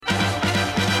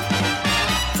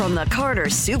From the Carter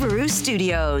Subaru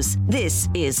Studios, this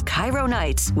is Cairo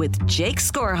Nights with Jake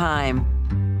Skorheim.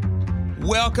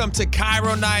 Welcome to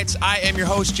Cairo Nights. I am your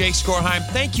host, Jake Skorheim.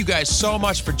 Thank you guys so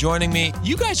much for joining me.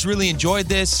 You guys really enjoyed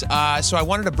this, so I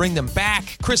wanted to bring them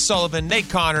back. Chris Sullivan, Nate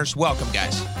Connors, welcome,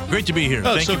 guys. Great to be here.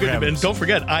 Oh, Thank so you good for to be. having And us. don't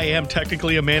forget, I am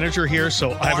technically a manager here,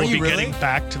 so I will be getting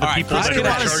back to the people that are in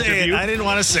charge of you. I didn't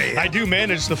want to say it. I do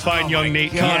manage the fine young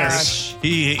Nate Connors.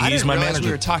 He's my manager.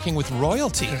 We were talking with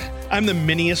royalty. I'm the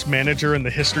miniest manager in the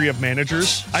history of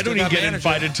managers. I don't even get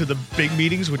invited to the big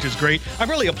meetings, which is great. I'm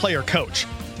really a player coach.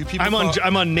 I'm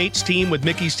on Nate's team with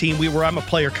Mickey's team. I'm a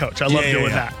player coach. I love doing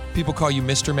that. People call you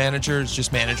Mr. Manager. It's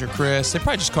just Manager Chris. They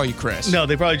probably just call you Chris. No,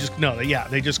 they probably just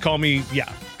they just call me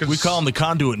We call him the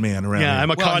conduit man around here.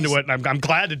 I'm a conduit, and I'm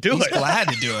glad to do it. He's glad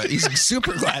to do it. He's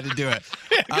super glad to do it.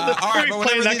 All right, but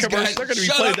whenever these guys, they're going to be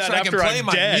playing that after I'm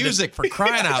my dead. music for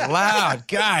crying out loud,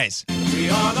 guys. We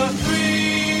are the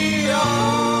Three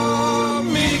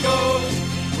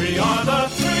Amigos. We are the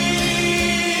Three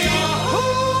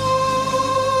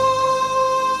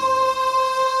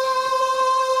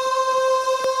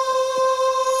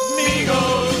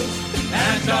Amigos,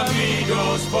 and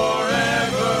amigos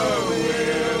forever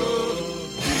will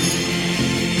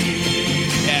be.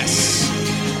 Yes.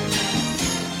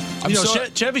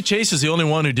 Chevy Chase is the only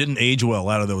one who didn't age well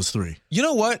out of those three. You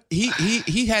know what?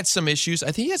 He had some issues.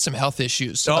 I think he had some health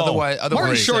issues. Otherwise,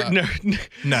 Martin Short,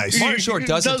 nice. Martin Short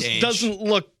doesn't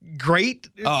look great.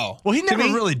 Oh, well, he never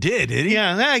really did he?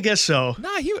 Yeah, I guess so. Nah,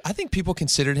 I think people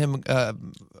considered him.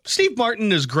 Steve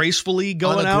Martin is gracefully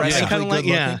going out. Yeah. Kind of like,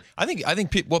 yeah. I think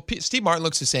Steve Martin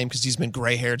looks the same because he's been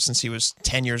gray haired since he was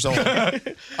 10 years old.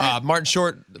 Martin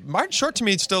Short to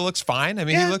me still looks fine. I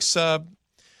mean, he looks. I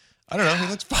don't know. He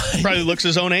looks fine. Probably looks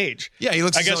his own age. Yeah, he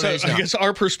looks his own age now. I guess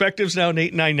our perspectives now,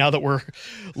 Nate and I, now that we're a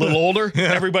little older,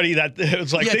 everybody that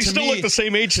it's like they still look the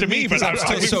same age to me, but I'm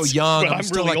still so young. I'm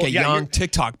still really like a young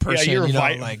TikTok person.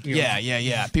 Yeah,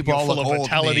 you're People all full look of old.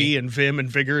 vitality and vim and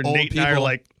vigor, and Old Nate and I are people.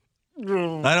 like. I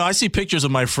know. I see pictures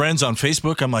of my friends on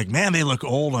Facebook. I'm like, man, they look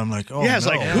old. I'm like, oh, yeah, it's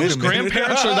no, like whose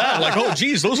grandparents are that? Like, oh,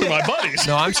 geez, those are my buddies.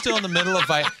 No, I'm still in the middle of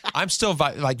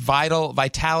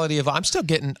vitality of. I'm still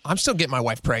getting my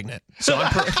wife pregnant. So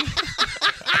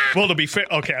Well, to be fair,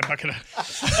 okay, I'm not gonna.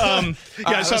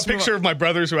 I saw a picture of my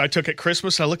brothers who I took at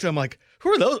Christmas. And I looked at them like, who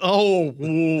are those? Oh,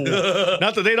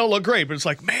 not that they don't look great, but it's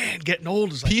like, man, getting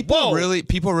old is like, people really.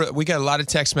 We got a lot of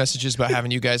text messages about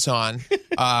having you guys on.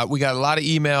 We got a lot of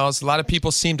emails. A lot of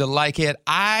people seem to like it.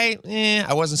 I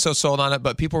wasn't so sold on it,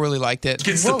 but people really liked it.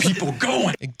 Gets the people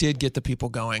going. It did get the people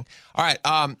going. All right.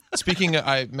 Speaking,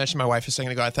 I mentioned my wife a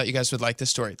second ago. I thought you guys would like this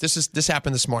story. This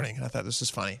happened this morning, and I thought this was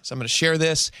funny. So I'm going to share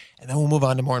this, and then we'll move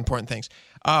on to more important things.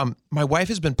 My wife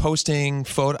has been posting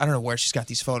I don't know where she's got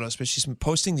these photos, but she's been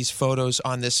posting these photos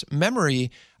on this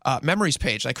memories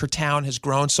page. Like her town has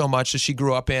grown so much that she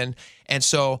grew up in, and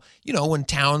so when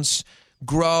towns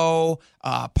grow,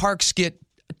 parks get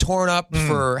torn up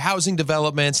for housing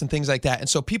developments and things like that, and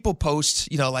so people post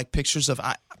like pictures of.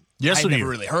 I've never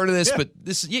really heard of this, but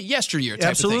this is yesteryear type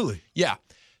Absolutely. of thing. Yeah.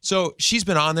 So she's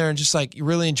been on there and just like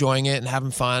really enjoying it and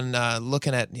having fun,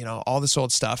 looking at all this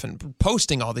old stuff and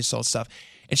posting all this old stuff.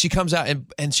 And she comes out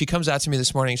and she comes out to me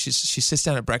this morning. She sits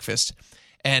down at breakfast,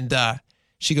 and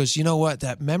she goes, "You know what?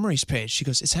 That memories page." She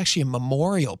goes, "It's actually a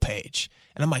memorial page."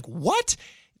 And I'm like, "What?"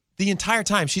 The entire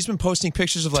time she's been posting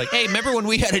pictures of like, "Hey, remember when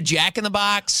we had a Jack in the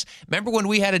Box? Remember when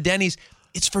we had a Denny's?"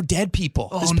 It's for dead people.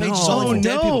 This page is only for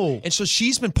dead people. And so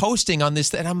she's been posting on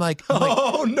this, and I'm like,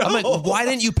 I'm like, why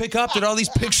didn't you pick up that all these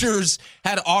pictures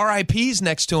had RIPs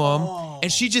next to them?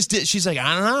 And she just did. She's like,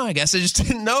 I don't know. I guess I just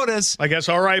didn't notice. I guess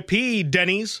R.I.P.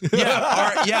 Denny's.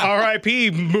 Yeah.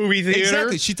 R.I.P. movie theater.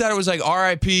 Exactly. She thought it was like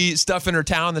R.I.P. stuff in her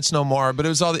town that's no more. But it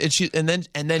was all. And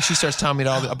then she starts telling me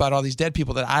about all these dead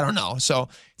people that I don't know. So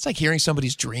it's like hearing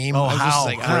somebody's dream. Oh, I was how just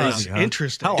like, crazy! I don't know.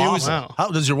 Interesting. How awful. How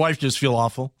does your wife just feel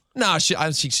awful? No,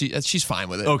 she's fine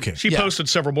with it. Okay. She posted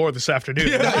several more this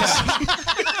afternoon.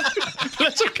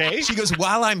 That's okay. She goes,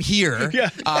 while I'm here. Yeah.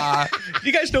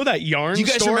 You guys know that yarn Do you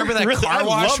guys store? remember that Really? car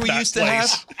wash we that used to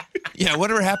place. have? Yeah,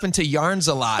 whatever happened to Yarns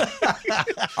a lot? All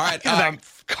right. That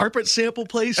carpet sample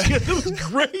place. Yeah, it was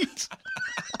great.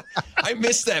 I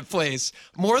miss that place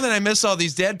more than I miss all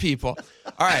these dead people.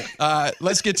 All right. I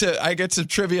get to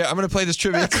trivia. I'm going to play this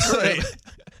trivia clip.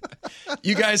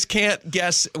 You guys can't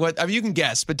guess you can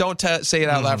guess, but don't say it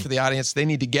out loud for the audience. They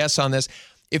need to guess on this.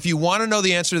 If you want to know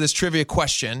the answer to this trivia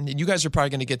question, and you guys are probably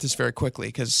going to get this very quickly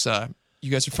because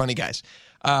you guys are funny guys.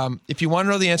 If you want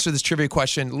to know the answer to this trivia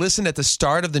question, listen at the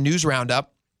start of the news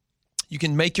roundup. You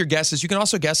can make your guesses. You can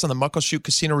also guess on the Muckleshoot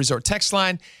Casino Resort text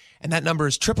line, and that number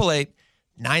is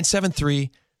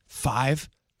 888-973-5555.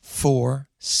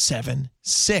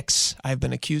 476. I've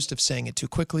been accused of saying it too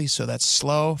quickly, so that's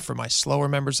slow for my slower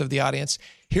members of the audience.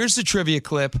 Here's the trivia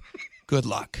clip. Good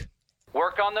luck.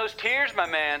 Work on those tears, my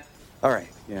man. All right,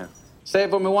 yeah. Say it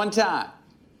for me one time.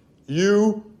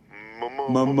 You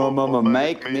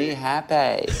make me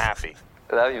happy. Happy.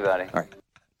 Love you, buddy. All right.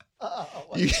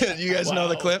 You guys know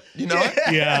the clip? You know it?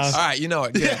 Yeah. All right, you know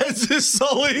it. Yeah. It's just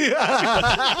Sully.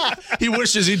 He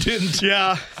wishes he didn't.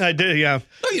 Yeah, I did. Yeah.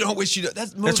 No, you don't wish you did.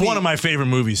 That's It's one of my favorite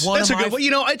movies. That's a good one.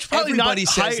 It's probably Everybody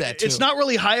not says high, that, too. It's not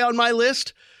really high on my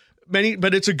list.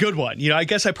 But it's a good one. I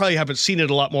guess I probably haven't seen it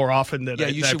a lot more often than you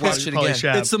I should probably- watch it probably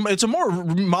again. should. It's a more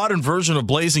modern version of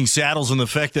Blazing Saddles in the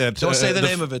fact that Don't say the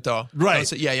name of it, though. Right. Don't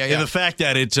say, yeah. In the fact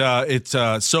that it's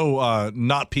so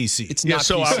not PC. It's not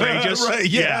so PC. outrageous. Right,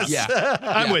 yes. Yeah.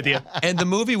 I'm with you. And the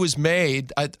movie was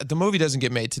made. The movie doesn't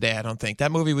get made today, I don't think.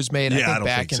 That movie was made, I I think, don't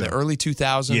back think in so. the early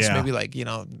 2000s, Yeah. maybe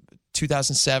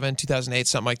 2007, 2008,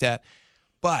 something like that.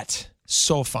 But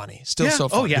so funny. Still so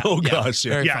funny. Oh, yeah. Oh, gosh,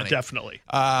 yeah. Very Yeah, funny. definitely.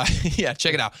 Yeah,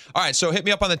 check it out. All right, so hit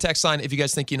me up on the text line if you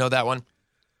guys think you know that one.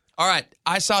 All right,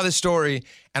 I saw this story,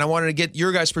 and I wanted to get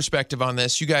your guys' perspective on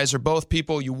this. You guys are both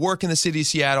people. You work in the city of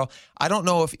Seattle. I don't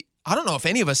know if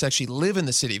any of us actually live in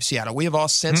the city of Seattle. We have all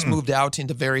since moved out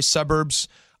into various suburbs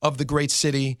of the great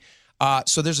city.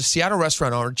 So there's a Seattle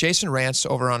restaurant owner, Jason Rance,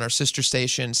 over on our sister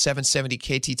station, 770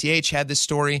 KTTH, had this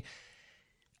story.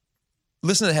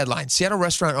 Listen to the headline. Seattle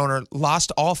restaurant owner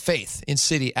lost all faith in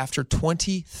city after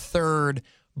 23rd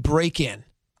break-in.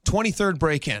 23rd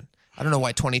break-in. I don't know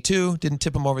why 22 didn't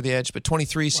tip him over the edge, but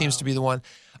 23 seems to be the one.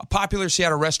 A popular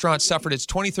Seattle restaurant suffered its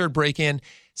 23rd break-in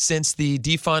since the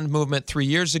defund movement 3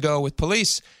 years ago with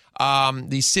police.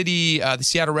 The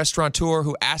Seattle restaurateur,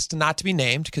 who asked not to be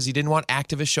named because he didn't want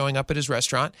activists showing up at his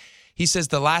restaurant, he says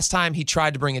the last time he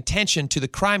tried to bring attention to the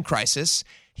crime crisis,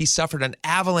 he suffered an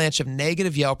avalanche of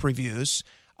negative Yelp reviews.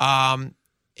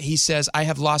 He says, I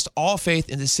have lost all faith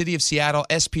in the city of Seattle,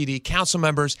 SPD, council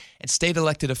members, and state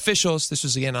elected officials. This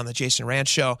was, again, on the Jason Rance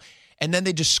show. And then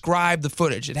they described the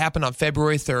footage. It happened on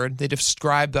February 3rd. They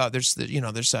described, there's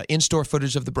in-store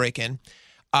footage of the break-in.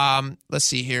 Let's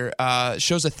see here.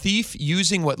 Shows a thief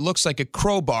using what looks like a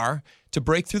crowbar to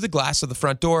break through the glass of the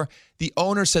front door. The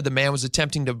owner said the man was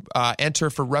attempting to enter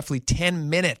for roughly 10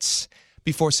 minutes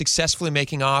before successfully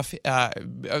making it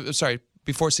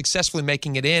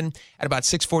in at about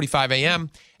 6:45 a.m.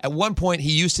 At one point,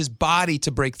 he used his body to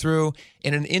break through.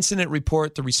 In an incident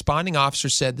report, the responding officer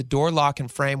said the door lock and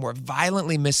frame were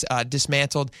violently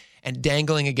dismantled and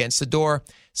dangling against the door.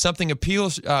 Something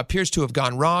appears to have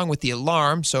gone wrong with the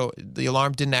alarm, so the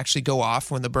alarm didn't actually go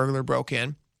off when the burglar broke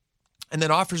in. And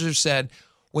then officers said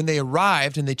when they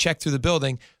arrived and they checked through the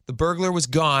building, the burglar was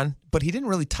gone, but he didn't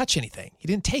really touch anything. He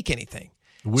didn't take anything.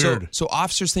 Weird. So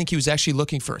officers think he was actually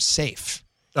looking for a safe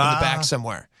in the back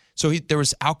somewhere. So there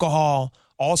was alcohol,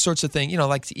 all sorts of things,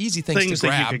 like easy things to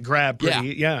grab. That you could grab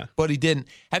pretty, yeah. But he didn't.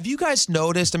 Have you guys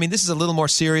noticed? I mean, this is a little more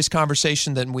serious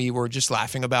conversation than we were just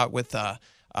laughing about with our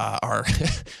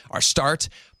our start.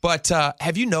 But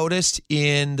have you noticed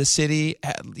in the city,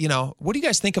 what do you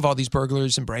guys think of all these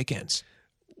burglaries and break-ins?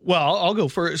 Well, I'll go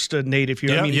first, Nate, if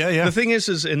you... Yeah. The thing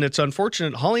is, and it's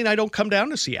unfortunate, Holly and I don't come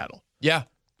down to Seattle Yeah.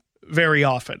 very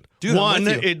often. Dude, I'm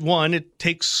with you. It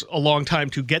takes a long time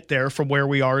to get there from where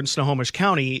we are in Snohomish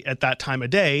County at that time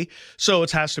of day. So it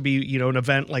has to be, an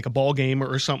event like a ball game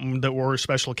or something or a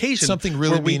special occasion. Something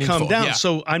really where we meaningful. come down. Yeah.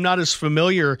 So I'm not as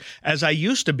familiar as I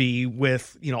used to be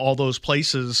with, all those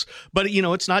places. But,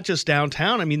 it's not just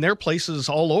downtown. I mean, there are places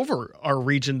all over our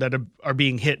region that are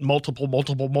being hit multiple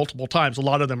times. A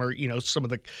lot of them are, some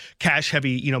of the cash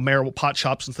heavy, marijuana pot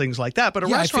shops and things like that. But a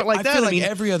restaurant like that, I feel like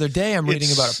every other day I'm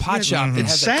reading about a pot shop that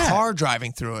has sad. a car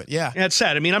driving through it. Yeah. Yeah, it's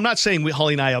sad. I mean, I'm not saying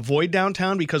Holly and I avoid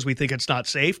downtown because we think it's not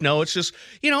safe. No, it's just,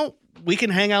 we can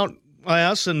hang out by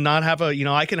us and not have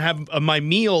I can have my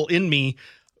meal in me.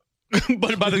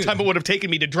 But by the time it would have taken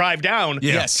me to drive down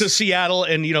to Seattle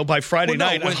and, by Friday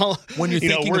night, when you're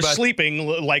thinking we're about sleeping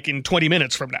like in 20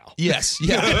 minutes from now. Yes.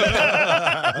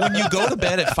 Yeah. When you go to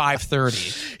bed at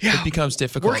 5:30, it becomes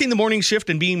difficult. Working the morning shift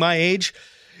and being my age,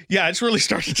 yeah, it's really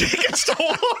starting to take its toll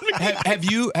on me.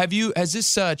 Has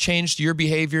this changed your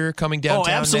behavior coming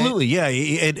downtown? Oh, absolutely.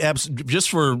 Nate? Yeah. Just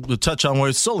for the touch on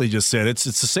what Sully just said, it's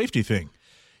a safety thing.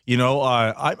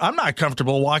 I'm not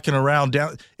comfortable walking around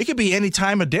down. It could be any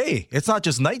time of day. It's not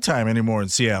just nighttime anymore in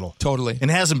Seattle. Totally.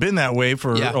 And hasn't been that way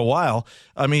for a while.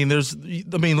 I mean,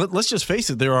 let's just face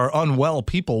it. There are unwell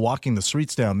people walking the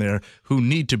streets down there who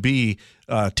need to be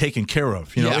taken care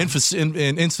of,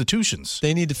 in institutions.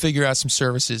 They need to figure out some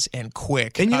services and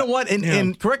quick. And you know what?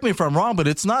 And correct me if I'm wrong, but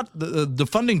it's not the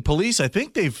defunding police. I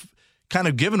think they've kind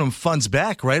of giving them funds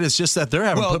back, right? It's just that they're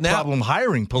having a problem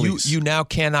hiring police. You now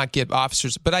cannot get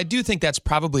officers, but I do think that's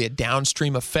probably a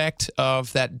downstream effect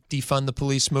of that defund the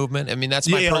police movement. I mean, that's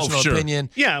my personal opinion.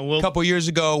 Yeah, well, a couple years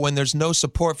ago, when there's no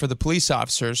support for the police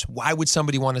officers, why would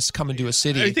somebody want to come into a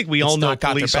city? I think we all know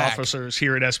police officers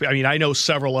here at SB. I mean, I know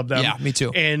several of them. Yeah, me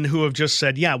too. And who have just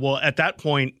said, yeah, well, at that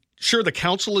point, sure, the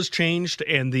council has changed,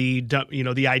 and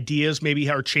the ideas maybe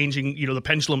are changing. The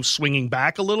pendulum's swinging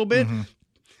back a little bit. Mm-hmm.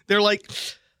 They're like,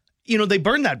 they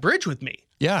burned that bridge with me.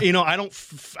 Yeah.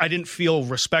 I didn't feel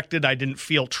respected. I didn't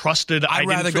feel trusted. I'd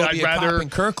rather go be a cop in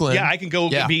Kirkland. Yeah, I can go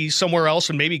be somewhere else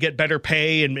and maybe get better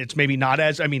pay, and it's maybe not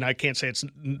as. I mean, I can't say it's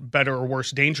better or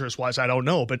worse, dangerous wise. I don't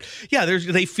know, but yeah,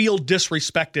 they feel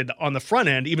disrespected on the front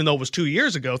end, even though it was 2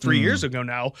 years ago, 3 years ago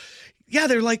now. Yeah,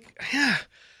 they're like, yeah,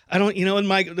 I don't.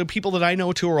 And the people that I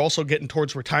know too are also getting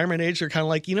towards retirement age. They're kind of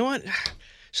like, you know what?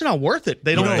 It's not worth it.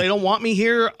 They don't want me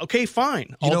here. Okay,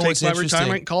 fine. I'll take my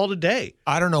retirement and call it a day.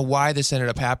 I don't know why this ended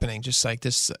up happening. Just like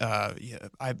this, I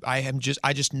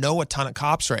just know a ton of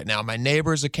cops right now. My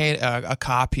neighbor's a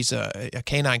cop. He's a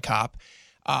canine cop.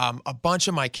 A bunch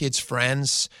of my kids'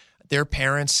 friends, their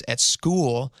parents at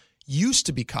school used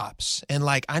to be cops, and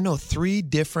I know 3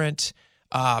 different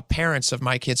parents of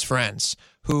my kids' friends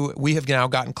who we have now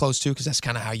gotten close to, because that's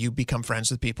kind of how you become friends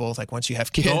with people. Like once you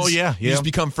have kids, you just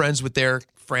become friends with their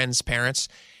friends' parents.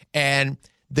 And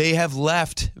they have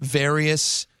left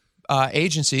various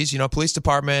agencies, police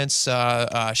departments,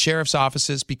 sheriff's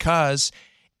offices, because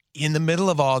in the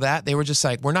middle of all that, they were just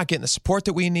like, we're not getting the support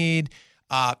that we need.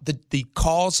 The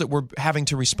calls that we're having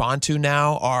to respond to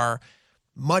now are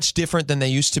much different than they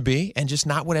used to be, and just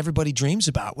not what everybody dreams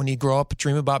about when you grow up,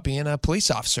 dream about being a police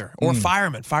officer or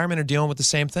fireman. Firemen are dealing with the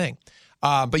same thing.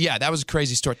 But yeah, that was a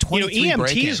crazy story. 23 EMTs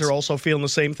break-ins. are also feeling the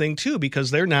same thing too,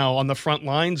 because they're now on the front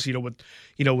lines, with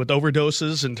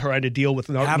overdoses and trying to deal with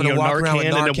having to walk around with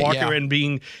Narcan, and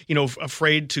being,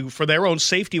 afraid for their own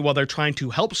safety while they're trying to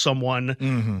help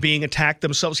someone being attacked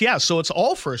themselves. Yeah, so it's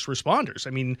all first responders.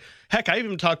 I mean, heck, I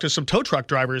even talked to some tow truck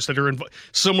drivers that are in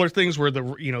similar things where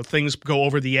things go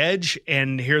over the edge,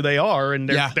 and here they are, and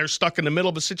they're stuck in the middle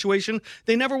of a situation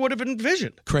they never would have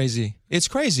envisioned. Crazy. It's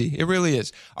crazy. It really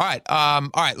is. All right,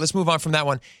 let's move on from that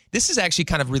one. This is actually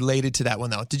kind of related to that one,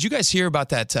 though. Did you guys hear about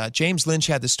that? James Lynch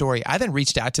had the story. I then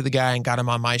reached out to the guy and got him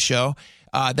on my show.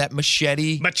 That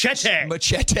Machete. Did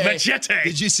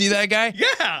you see that guy?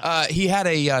 Yeah. He had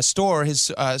a store.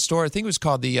 His store, I think it was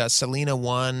called the Selena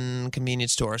One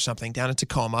convenience store or something, down in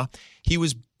Tacoma. He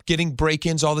was getting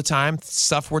break-ins all the time,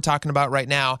 stuff we're talking about right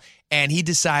now, and he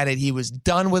decided he was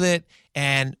done with it.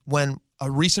 And when a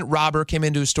recent robber came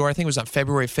into his store, I think it was on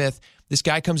February 5th, this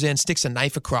guy comes in, sticks a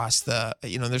knife across the,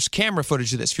 there's camera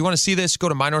footage of this. If you want to see this, go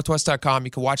to mynorthwest.com.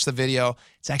 You can watch the video.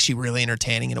 It's actually really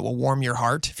entertaining, and it will warm your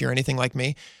heart if you're anything like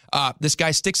me. This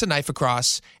guy sticks a knife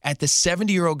across at the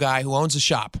 70-year-old guy who owns a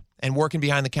shop and working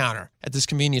behind the counter at this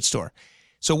convenience store.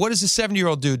 So what does the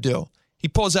 70-year-old dude do? He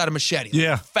pulls out a machete,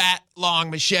 a fat, long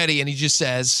machete, and he just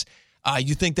says,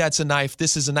 you think that's a knife?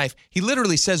 This is a knife. He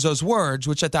literally says those words,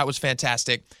 which I thought was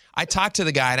fantastic. I talked to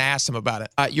the guy and I asked him about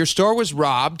it. Your store was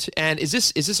robbed, and is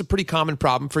this a pretty common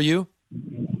problem for you?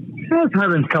 It's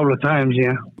happened a couple of times,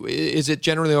 yeah. Is it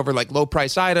generally over low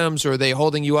price items, or are they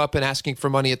holding you up and asking for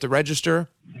money at the register?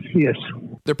 Yes.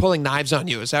 They're pulling knives on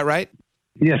you, is that right?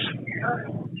 Yes.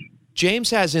 James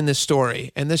has in this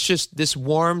story, and this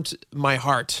warmed my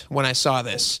heart when I saw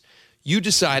this. You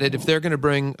decided if they're going to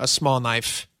bring a small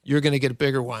knife, you're going to get a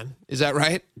bigger one. Is that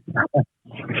right?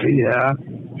 Yeah.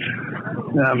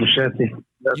 Machete.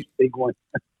 That's a big one.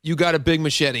 You got a big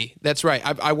machete. That's right.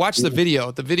 I watched the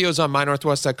video. The video's on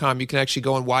mynorthwest.com. You can actually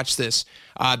go and watch this.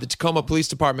 The Tacoma Police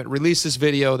Department released this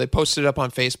video. They posted it up on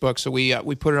Facebook, so we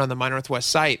put it on the My Northwest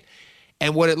site.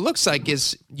 And what it looks like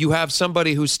is you have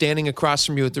somebody who's standing across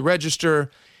from you at the register.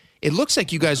 It looks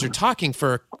like you guys are talking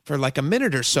for like a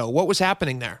minute or so. What was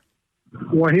happening there?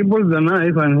 Well, he pulled the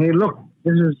knife and he looked.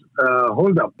 This is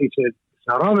hold up. He said, it's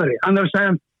a robbery.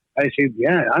 Understand? I said,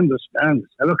 yeah, I understand.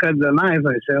 I look at the knife.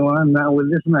 I said, well, I'm not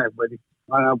with this knife, buddy.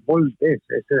 When I pulled this,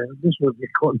 I said, this would be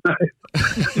called knife.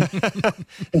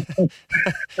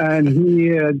 And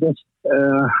he just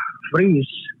freeze.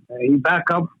 He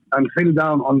back up and fell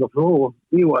down on the floor.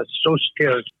 He was so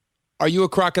scared. Are you a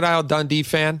Crocodile Dundee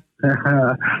fan?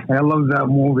 I love that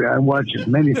movie. I watch it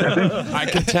many times. I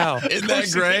can tell. Isn't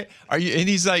that great? Are you? And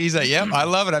he's like, yep, I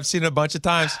love it. I've seen it a bunch of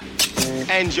times.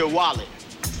 And your wallet.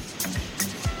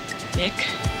 Nick,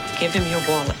 give him your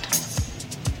wallet.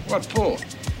 What for?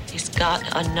 He's got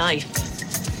a knife.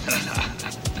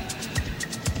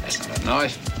 That's not a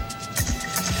knife.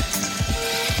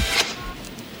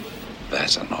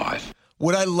 That's a knife.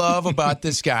 What I love about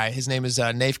this guy, his name is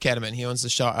Naif Kedeman. He owns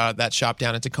the that shop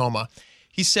down in Tacoma.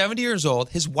 He's 70 years old.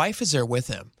 His wife is there with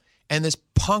him. And this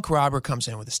punk robber comes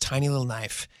in with this tiny little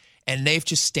knife. And Naif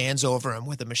just stands over him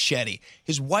with a machete.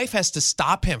 His wife has to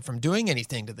stop him from doing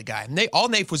anything to the guy. And all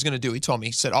Naif was going to do, he told me,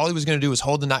 he said all he was going to do was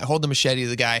hold the machete to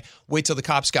the guy, wait till the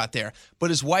cops got there.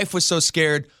 But his wife was so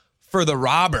scared for the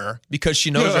robber, because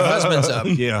she knows her husband's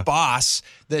a boss,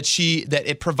 that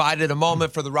it provided a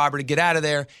moment for the robber to get out of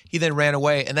there. He then ran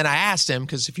away. And then I asked him,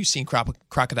 because if you've seen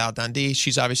Crocodile Dundee,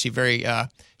 she's obviously very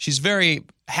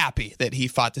happy that he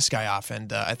fought this guy off,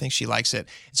 and I think she likes it.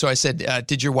 So I said,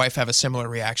 did your wife have a similar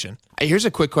reaction? Here's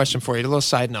a quick question for you, a little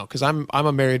side note, because I'm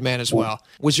a married man as well.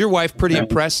 Was your wife pretty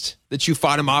impressed that you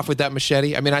fought him off with that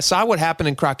machete? I mean, I saw what happened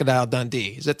in Crocodile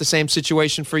Dundee. Is that the same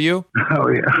situation for you? Oh,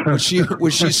 yeah.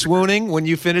 Was she swooning when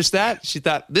you finished that? She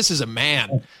thought, this is a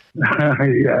man.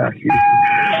 Yeah.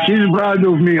 She's proud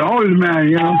of me, old man,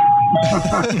 you know.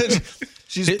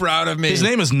 She's proud of me. His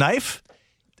name is Knife?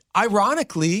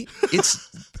 Ironically,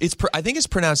 I think it's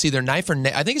pronounced either knife or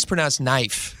I think it's pronounced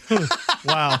knife.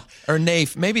 Wow. Or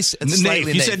naif. Maybe it's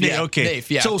slightly Naif. You naif. said yeah. okay. Naif,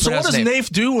 yeah. So what does naif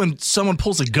do when someone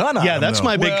pulls a gun on him? Yeah, that's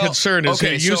my big concern is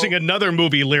using another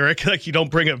movie lyric, like you don't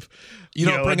bring a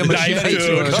machete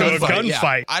to a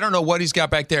gunfight. Yeah. I don't know what he's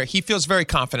got back there. He feels very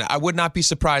confident. I would not be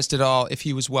surprised at all if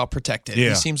he was well protected. Yeah.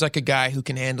 He seems like a guy who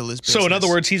can handle his business. So in other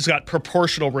words, he's got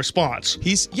proportional response.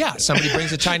 Somebody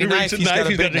brings a tiny knife.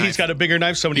 He's got a bigger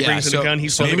knife. Somebody brings in a gun.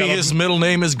 Maybe his middle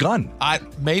name is Gun.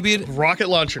 Maybe rocket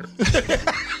launcher.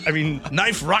 I mean,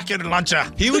 knife rocket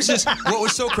launcher. He was just. What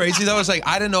was so crazy though is like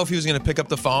I didn't know if he was going to pick up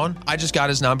the phone. I just got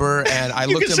his number and I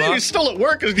looked him up. He's still at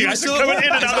work because the guys are coming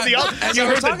in and out of the office. You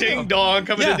heard the ding dong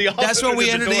coming in the office. That's when we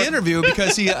entered the interview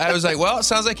because I was like, well, it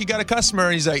sounds like you got a customer.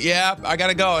 And he's like, yeah, I got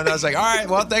to go. And I was like, all right,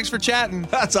 well, thanks for chatting.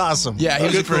 That's awesome. Yeah, he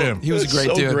was good for him. He was a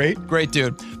great dude. Great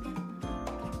dude.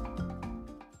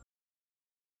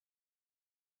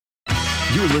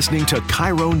 You're listening to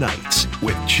Cairo Nights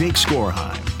with Jake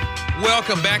Skorheim.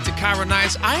 Welcome back to Cairo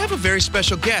Nights. I have a very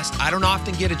special guest. I don't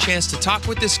often get a chance to talk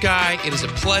with this guy. It is a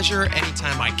pleasure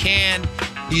anytime I can.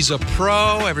 He's a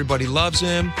pro. Everybody loves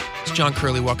him. It's John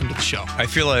Curley. Welcome to the show. I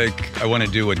feel like I want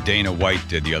to do what Dana White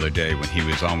did the other day when he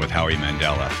was on with Howie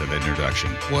Mandel after the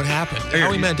introduction. What happened?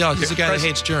 Howie Mandel, he's the guy that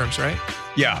hates germs, right?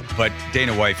 Yeah, but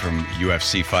Dana White from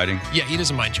UFC fighting. Yeah, he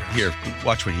doesn't mind germs. Here,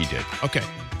 watch what he did. Okay.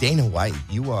 Dana White,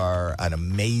 you are an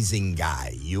amazing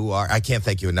guy. I can't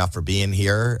thank you enough for being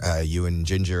here. You and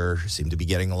Ginger seem to be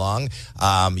getting along.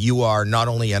 You are not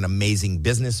only an amazing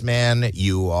businessman,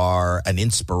 you are an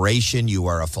inspiration. You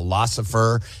are a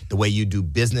philosopher. The way you do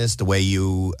business, the way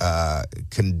you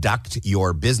conduct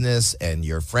your business and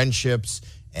your friendships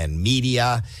and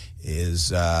media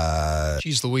is.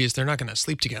 Jeez Louise, they're not going to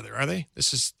sleep together, are they?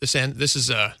 This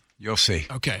is. You'll see.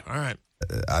 Okay, all right.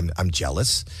 I'm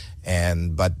jealous.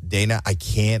 But Dana, I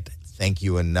can't thank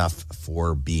you enough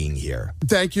for being here.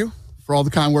 Thank you for all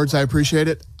the kind words. I appreciate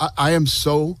it. I am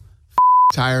so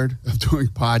tired of doing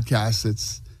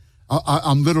podcasts.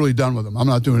 I'm literally done with them. I'm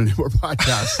not doing any more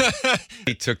podcasts.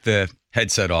 He took the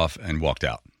headset off and walked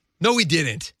out. No, he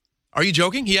didn't. Are you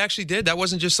joking? He actually did? That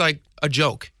wasn't just like a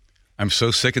joke. I'm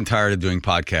so sick and tired of doing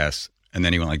podcasts. And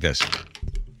then he went like this.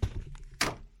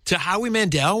 To Howie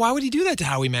Mandel? Why would he do that to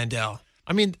Howie Mandel?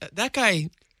 I mean, that guy,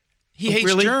 he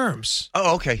hates germs.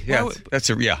 Oh, okay. Yeah, that's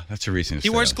a reason. He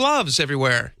wears gloves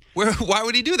everywhere. Why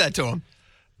would he do that to him?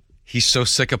 He's so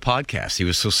sick of podcasts. He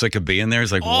was so sick of being there.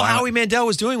 He's like, all Howie Mandel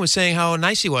was doing was saying how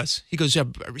nice he was. He goes, yeah,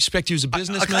 I respect you as a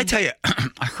businessman. I tell you,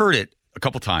 I heard it a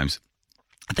couple times.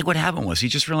 I think what happened was he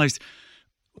just realized,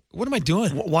 what am I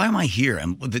doing? Why am I here?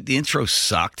 And the intro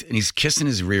sucked, and he's kissing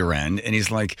his rear end, and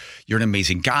he's like, you're an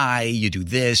amazing guy. You do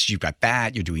this. You've got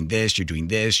that. You're doing this. You're doing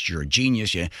this. You're a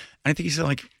genius. Yeah. And I think he's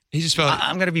like, he just felt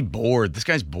I'm going to be bored. This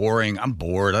guy's boring. I'm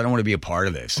bored. I don't want to be a part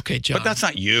of this. Okay, John. But that's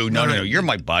not you. No. You're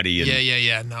my buddy. And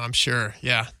Yeah. No, I'm sure.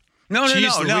 Yeah. No.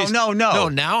 No,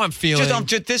 now I'm feeling.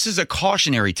 This is a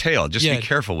cautionary tale. Just be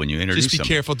careful when you introduce Just be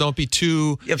careful. Don't be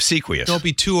too obsequious. Don't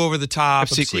be too over the top.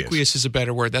 Obsequious is a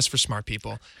better word. That's for smart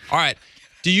people. All right.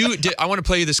 I want to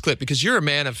play you this clip because you're a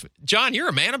man of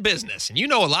business and you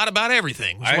know a lot about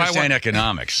everything. I understand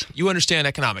economics. You understand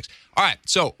economics. All right.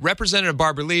 So Representative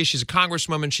Barbara Lee, she's a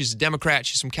congresswoman. She's a Democrat.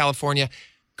 She's from California.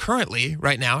 Currently,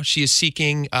 right now, she is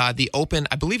seeking the open,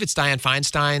 I believe it's Dianne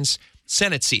Feinstein's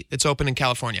Senate seat that's open in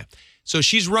California. So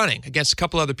she's running against a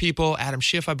couple other people. Adam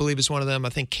Schiff, I believe, is one of them. I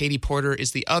think Katie Porter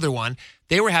is the other one.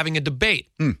 They were having a debate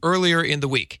earlier in the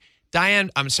week. Not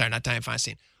Dianne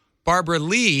Feinstein. Barbara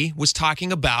Lee was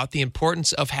talking about the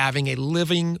importance of having a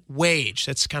living wage.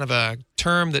 That's kind of a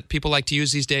term that people like to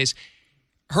use these days.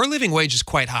 her living wage is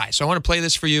quite high. So I want to play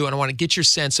this for you, and I want to get your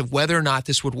sense of whether or not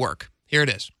this would work. Here it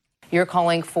is. You're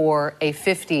calling for a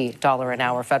 $50 an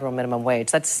hour federal minimum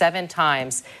wage. That's 7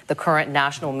 times the current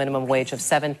national minimum wage of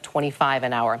 $7.25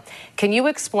 an hour. Can you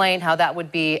explain how that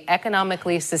would be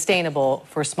economically sustainable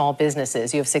for small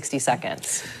businesses? You have 60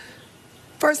 seconds.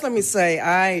 First, let me say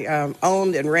I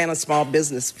owned and ran a small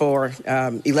business for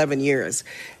 11 years.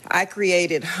 I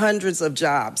created hundreds of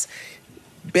jobs,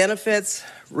 benefits,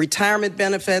 retirement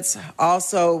benefits,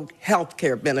 also health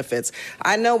care benefits.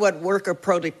 I know what worker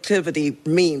productivity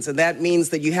means, and that means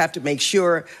that you have to make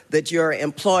sure that your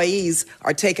employees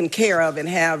are taken care of and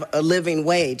have a living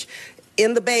wage.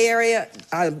 In the Bay Area,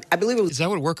 I believe it was... Is that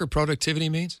what worker productivity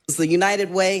means? The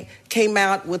United Way came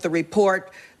out with a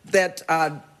report that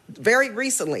very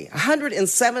recently,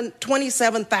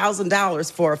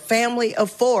 $127,000 for a family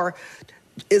of 4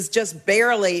 is just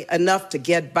barely enough to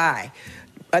get by.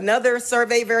 Another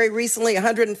survey very recently,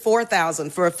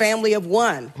 $104,000 for a family of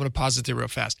 1. I'm going to pause it there real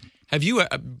fast. Have you,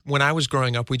 when I was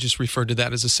growing up, we just referred to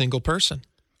that as a single person.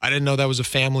 I didn't know that was a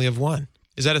family of 1.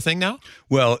 Is that a thing now?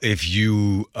 Well, if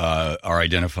you are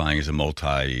identifying as a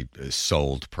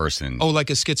multi-souled person. Oh, like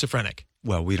a schizophrenic.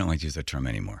 Well, we don't like to use that term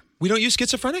anymore. We don't use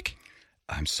schizophrenic?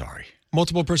 I'm sorry.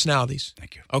 Multiple personalities.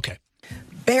 Thank you. Okay.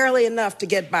 Barely enough to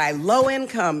get by, low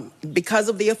income because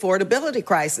of the affordability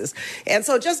crisis. And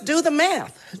so just do the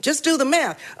math. Just do the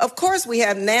math. Of course, we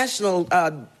have national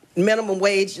minimum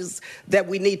wages that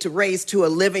we need to raise to a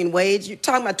living wage. You're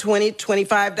talking about $20,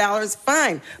 $25,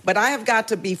 fine. But I have got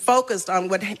to be focused on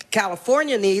what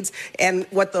California needs and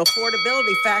what the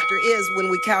affordability factor is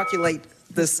when we calculate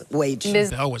this wage. The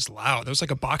bell was loud. That was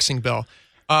like a boxing bell.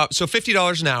 So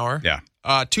 $50 an hour. Yeah.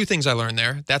 2 things I learned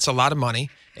there. That's a lot of money.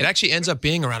 It actually ends up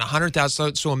being around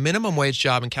 $100,000. So a minimum wage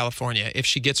job in California, if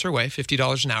she gets her way,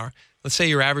 $50 an hour. Let's say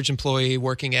your average employee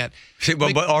working at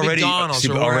but already, McDonald's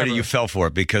or already you fell for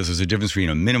it because there's a difference between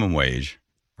a minimum wage,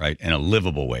 right, and a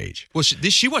livable wage. Well,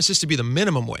 she wants this to be the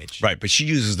minimum wage. Right, but she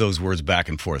uses those words back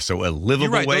and forth. So a livable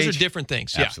You're right, wage. Those are different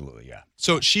things. Yeah. Absolutely, yeah.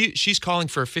 So she's calling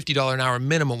for a $50 an hour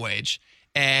minimum wage.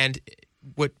 And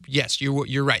yes,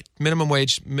 you're right. Minimum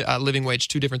wage, living wage,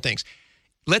 2 different things.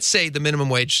 Let's say the minimum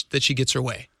wage that she gets her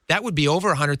way. That would be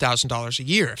over $100,000 a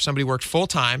year if somebody worked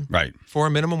full-time for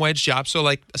a minimum wage job. So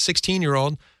like a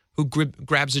 16-year-old who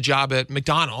grabs a job at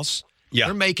McDonald's,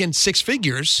 they're making 6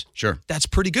 figures. Sure. That's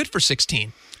pretty good for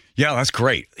 16. Yeah, that's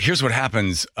great. Here's what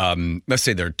happens. Let's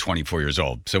say they're 24 years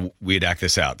old. So we'd act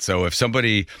this out. So if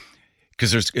somebody,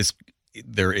 because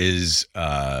there is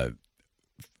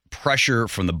pressure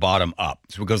from the bottom up.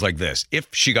 So it goes like this. If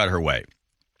she got her way,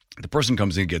 the person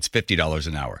comes in and gets $50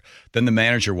 an hour. Then the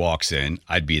manager walks in.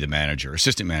 I'd be the manager,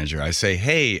 assistant manager. I say,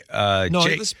 "Hey, no,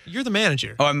 Jake." You're the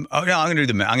manager. I'm going to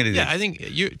do the. I'm going to do. Yeah, I think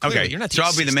you're not. So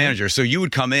I'll be the manager. So you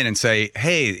would come in and say,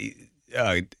 "Hey,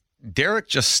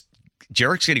 Derek's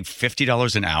getting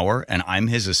 $50 an hour, and I'm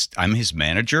his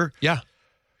manager." Yeah.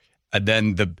 And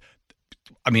then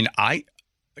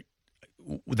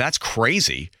that's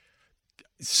crazy.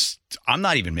 I'm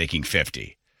not even making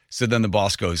 50. So then the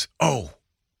boss goes,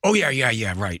 Oh,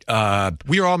 yeah, right.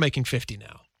 We are all making 50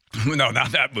 now. No,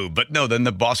 not that move. But no, then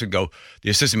the boss would go, the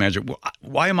assistant manager, well,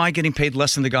 why am I getting paid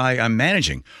less than the guy I'm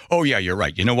managing? Oh, yeah, you're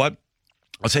right. You know what?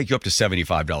 I'll take you up to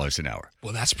 $75 an hour.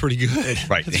 Well, that's pretty good.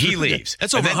 Right. He leaves.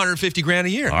 That's over $150,000 a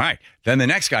year. All right. Then the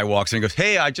next guy walks in and goes,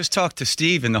 "Hey, I just talked to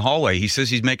Steve in the hallway. He says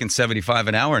he's making $75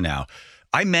 an hour now.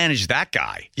 I manage that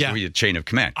guy." Yeah. So chain of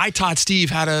command. I taught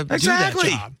Steve how to do that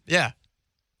job. Yeah.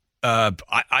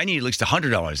 I need at least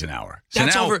 $100 an hour. So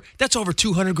that's over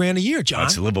 $200,000 a year, John.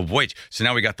 That's a livable wage. So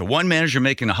now we got the one manager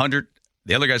making $100,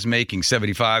 the other guy's making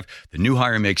 $75, the new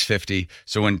hire makes $50.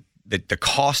 So when the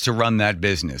cost to run that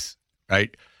business,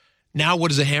 right? Now, what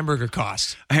does a hamburger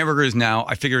cost? A hamburger is now,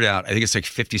 I figured it out, I think it's like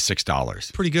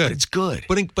 $56. Pretty good. But it's good.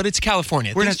 But it's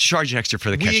California. We're going to have to charge extra for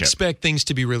the ketchup. We expect things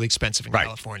to be really expensive in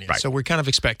California. Right. So we kind of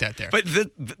expect that there. But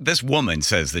this woman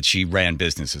says that she ran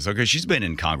businesses. Okay, she's been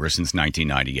in Congress since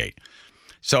 1998.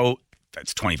 So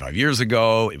that's 25 years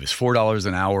ago. It was $4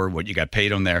 an hour, what you got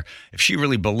paid on there. If she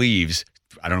really believes,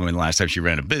 I don't know when the last time she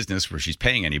ran a business where she's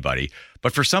paying anybody,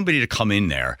 but for somebody to come in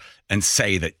there and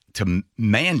say that to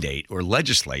mandate or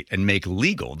legislate and make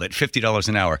legal that $50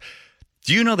 an hour.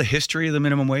 Do you know the history of the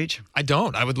minimum wage? I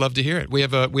don't. I would love to hear it. We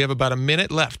have about a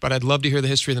minute left, but I'd love to hear the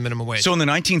history of the minimum wage. So in the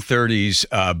 1930s,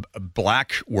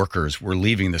 black workers were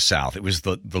leaving the South. It was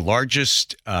the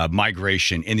largest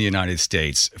migration in the United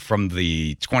States from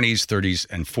the 20s, 30s,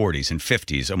 and 40s and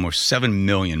 50s. Almost 7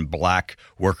 million black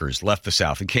workers left the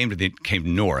South and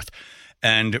came north.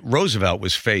 And Roosevelt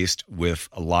was faced with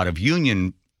a lot of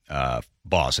union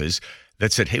bosses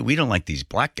that said, hey, we don't like these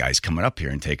black guys coming up here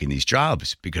and taking these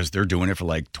jobs because they're doing it for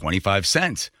like 25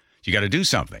 cents. You got to do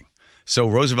something. So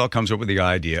Roosevelt comes up with the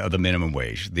idea of the minimum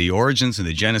wage. The origins and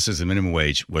the genesis of the minimum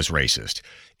wage was racist.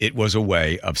 It was a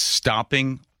way of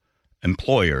stopping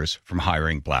employers from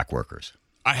hiring black workers.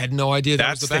 I had no idea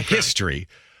that's was the background. History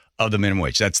of the minimum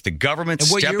wage. That's the government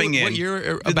stepping in. What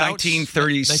year about?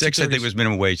 1936, I think, was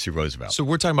minimum wage through Roosevelt. So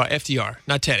we're talking about FDR,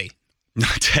 not Teddy.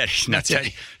 Not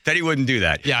Teddy. Teddy wouldn't do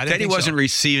that. Yeah, Teddy wasn't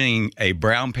receiving a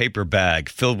brown paper bag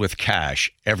filled with cash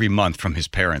every month from his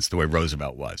parents the way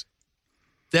Roosevelt was.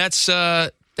 That's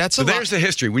there's the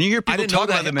history. When you hear people talk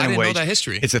about the minimum wage, I didn't know that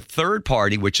history. It's a third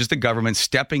party, which is the government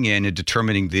stepping in and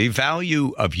determining the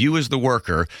value of you as the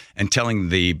worker and telling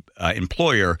the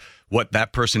employer what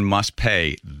that person must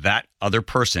pay that other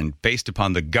person based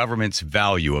upon the government's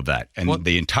value of that. And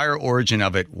the entire origin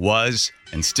of it was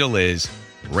and still is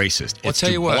racist. It's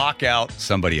to block out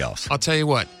somebody else. I'll tell you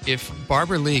what. If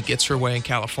Barbara Lee gets her way in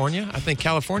California, I think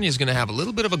California is going to have a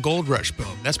little bit of a gold rush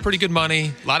boom. That's pretty good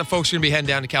money. A lot of folks are going to be heading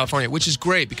down to California, which is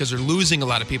great because they're losing a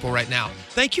lot of people right now.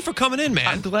 Thank you for coming in, man.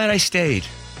 I'm glad I stayed.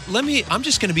 I'm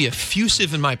just going to be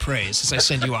effusive in my praise as I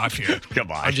send you off here.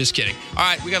 Come on. I'm just kidding. All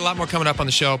right, we got a lot more coming up on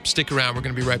the show. Stick around. We're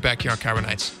going to be right back here on Cairo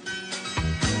Nights.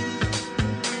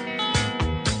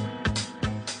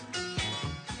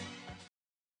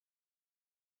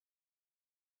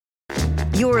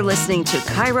 You're listening to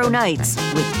Cairo Nights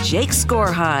with Jake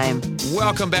Skorheim.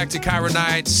 Welcome back to Cairo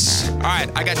Nights. All right,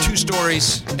 I got two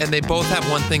stories, and they both have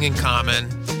one thing in common.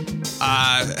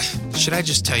 Should I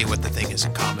just tell you what the thing is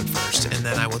in common first, and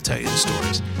then I will tell you the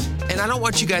stories? And I don't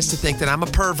want you guys to think that I'm a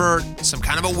pervert, some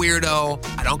kind of a weirdo.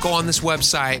 I don't go on this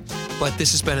website, but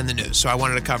this has been in the news, so I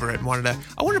wanted to cover it. I wanted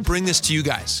to bring this to you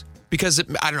guys because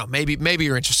I don't know, maybe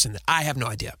you're interested in it. I have no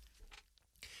idea.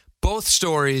 Both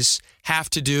stories have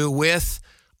to do with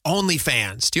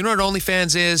OnlyFans. Do you know what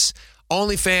OnlyFans is?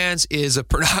 OnlyFans is a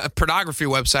pornography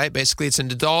website. Basically, it's an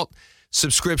adult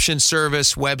subscription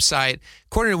service website.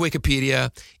 According to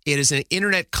Wikipedia, it is an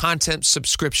internet content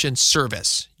subscription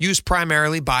service used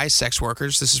primarily by sex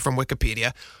workers, this is from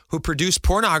Wikipedia, who produce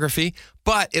pornography,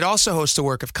 but it also hosts the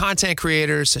work of content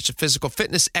creators such as physical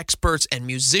fitness experts and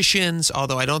musicians,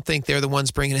 although I don't think they're the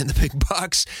ones bringing in the big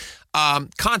bucks.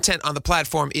 Content on the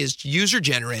platform is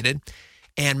user-generated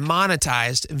and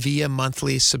monetized via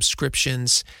monthly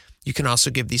subscriptions. You can also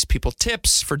give these people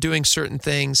tips for doing certain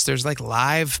things. There's like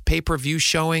live pay-per-view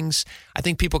showings. I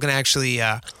think people can actually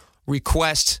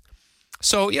request.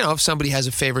 So, if somebody has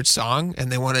a favorite song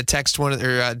and they want to text one of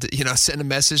their, send a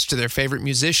message to their favorite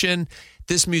musician,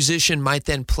 this musician might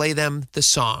then play them the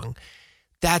song.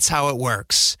 That's how it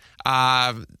works.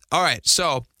 All right.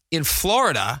 So in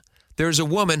Florida, there's a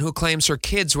woman who claims her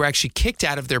kids were actually kicked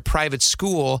out of their private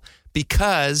school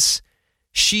because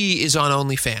she is on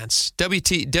OnlyFans.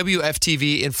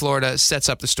 WFTV in Florida sets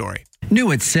up the story.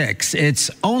 New at 6, it's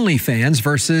OnlyFans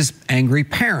versus angry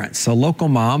parents. A local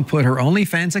mom put her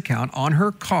OnlyFans account on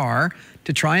her car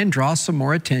to try and draw some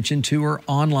more attention to her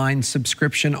online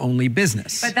subscription-only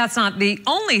business. But that's not the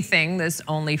only thing this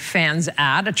OnlyFans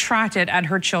ad attracted at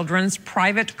her children's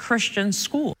private Christian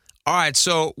school. All right,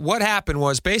 so what happened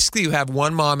was basically you have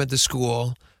one mom at the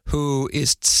school who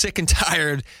is sick and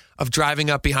tired of driving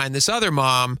up behind this other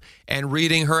mom and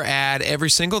reading her ad every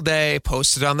single day,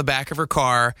 posted on the back of her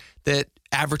car, that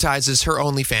advertises her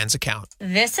OnlyFans account.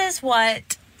 This is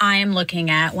what I am looking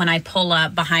at when I pull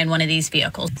up behind one of these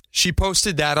vehicles. She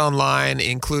posted that online,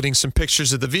 including some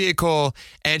pictures of the vehicle,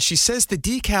 and she says the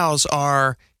decals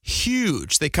are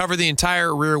huge. They cover the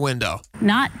entire rear window.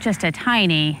 Not just a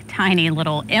tiny, tiny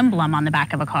little emblem on the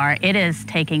back of a car. It is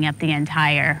taking up the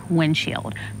entire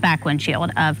windshield, back windshield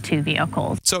of two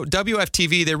vehicles. So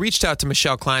WFTV, they reached out to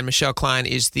Michelle Klein. Michelle Klein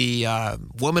is the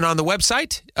woman on the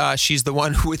website. She's the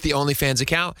one with the OnlyFans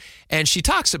account, and she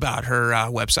talks about her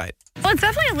website. Well, it's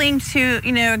definitely linked to,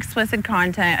 explicit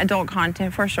content, adult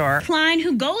content for sure. Klein,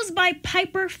 who goes by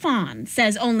Piper Fawn,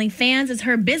 says OnlyFans is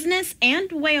her business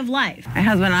and way of life. My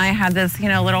husband and I had this,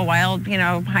 little wild,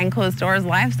 behind closed doors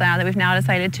lifestyle that we've now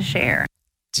decided to share.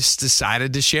 Just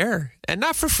decided to share, and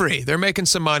not for free. They're making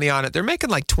some money on it. They're making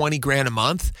like $20,000 a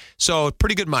month, so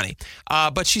pretty good money.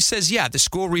 But she says, the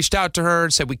school reached out to her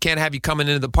and said, we can't have you coming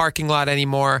into the parking lot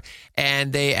anymore,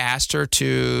 and they asked her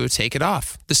to take it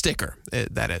off, the sticker,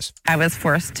 that is. I was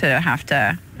forced to have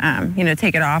to,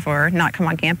 take it off or not come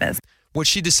on campus. What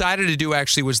she decided to do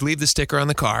actually was leave the sticker on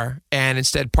the car and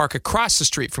instead park across the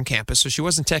street from campus, so she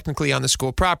wasn't technically on the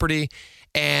school property.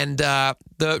 And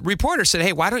the reporter said,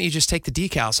 hey, why don't you just take the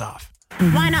decals off?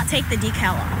 Why not take the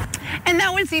decal off? And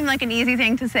that would seem like an easy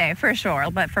thing to say, for sure.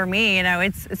 But for me,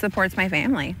 it supports my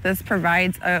family. This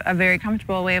provides a very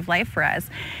comfortable way of life for us.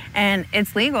 And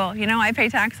it's legal. I pay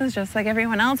taxes just like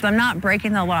everyone else. I'm not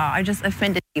breaking the law. I just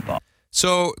offended people.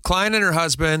 So Klein and her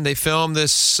husband, they filmed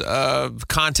this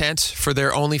content for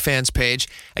their OnlyFans page.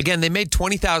 Again, they made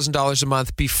 $20,000 a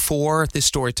month before this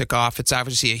story took off. It's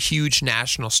obviously a huge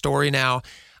national story now.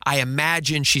 I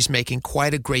imagine she's making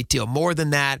quite a great deal more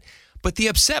than that. But the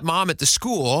upset mom at the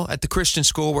school, at the Christian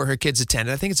school where her kids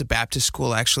attended, I think it's a Baptist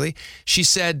school actually, she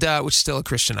said, which is still a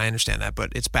Christian, I understand that,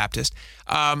 but it's Baptist.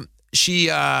 One of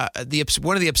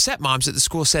the upset moms at the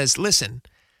school says, listen,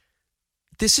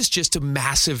 this is just a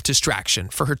massive distraction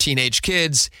for her teenage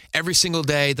kids. Every single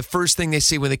day, the first thing they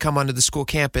see when they come onto the school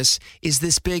campus is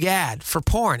this big ad for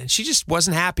porn. And she just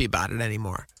wasn't happy about it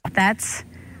anymore. That's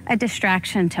a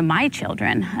distraction to my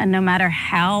children. And no matter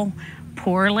how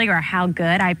poorly or how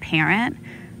good I parent,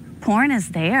 porn is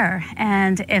there.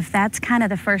 And if that's kind of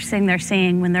the first thing they're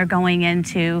seeing when they're going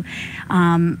into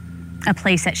a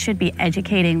place that should be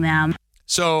educating them.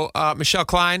 So Michelle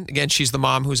Klein, again, she's the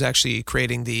mom who's actually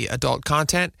creating the adult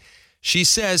content. She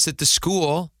says that the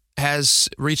school has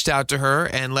reached out to her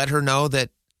and let her know that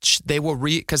they will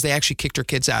because they actually kicked her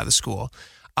kids out of the school.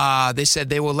 They said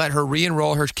they will let her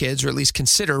re-enroll her kids, or at least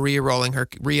consider re-enrolling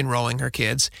her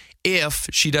kids, if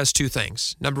she does two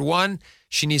things. Number one,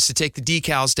 she needs to take the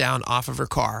decals down off of her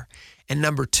car. And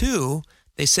number two,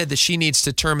 they said that she needs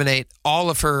to terminate all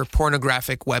of her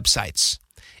pornographic websites.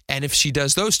 And if she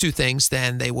does those two things,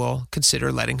 then they will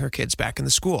consider letting her kids back in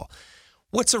the school.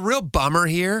 What's a real bummer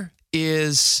here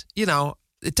is,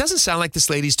 it doesn't sound like this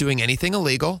lady's doing anything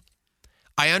illegal.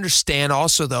 I understand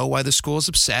also, though, why the school is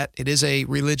upset. It is a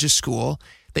religious school.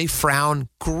 They frown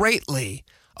greatly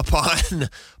upon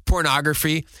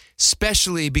pornography,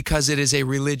 especially because it is a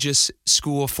religious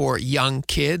school for young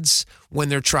kids when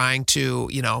they're trying to,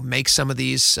 make some of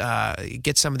these,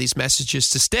 get some of these messages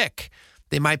to stick.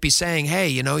 They might be saying, hey,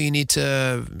 you need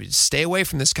to stay away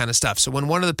from this kind of stuff. So when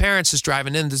one of the parents is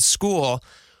driving into the school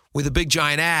with a big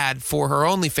giant ad for her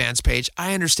OnlyFans page,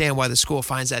 I understand why the school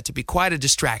finds that to be quite a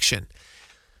distraction.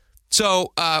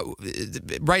 So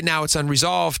right now it's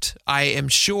unresolved. I am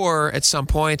sure at some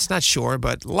point, not sure,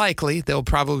 but likely there'll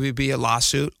probably be a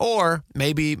lawsuit, or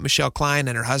maybe Michelle Klein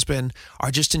and her husband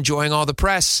are just enjoying all the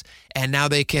press and now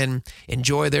they can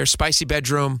enjoy their spicy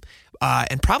bedroom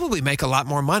and probably make a lot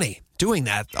more money doing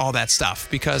all that stuff,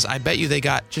 because I bet you they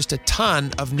got just a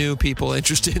ton of new people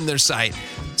interested in their site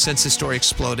since the story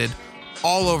exploded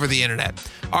all over the internet.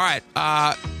 All right,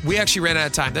 we actually ran out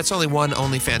of time. That's only one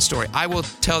OnlyFans story. I will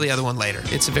tell the other one later.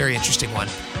 It's a very interesting one.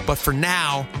 But for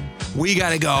now, we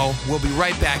got to go. We'll be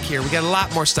right back here. We got a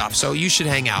lot more stuff, so you should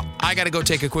hang out. I got to go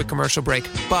take a quick commercial break,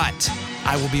 but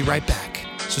I will be right back.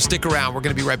 So stick around. We're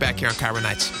going to be right back here on Cairo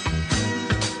Nights.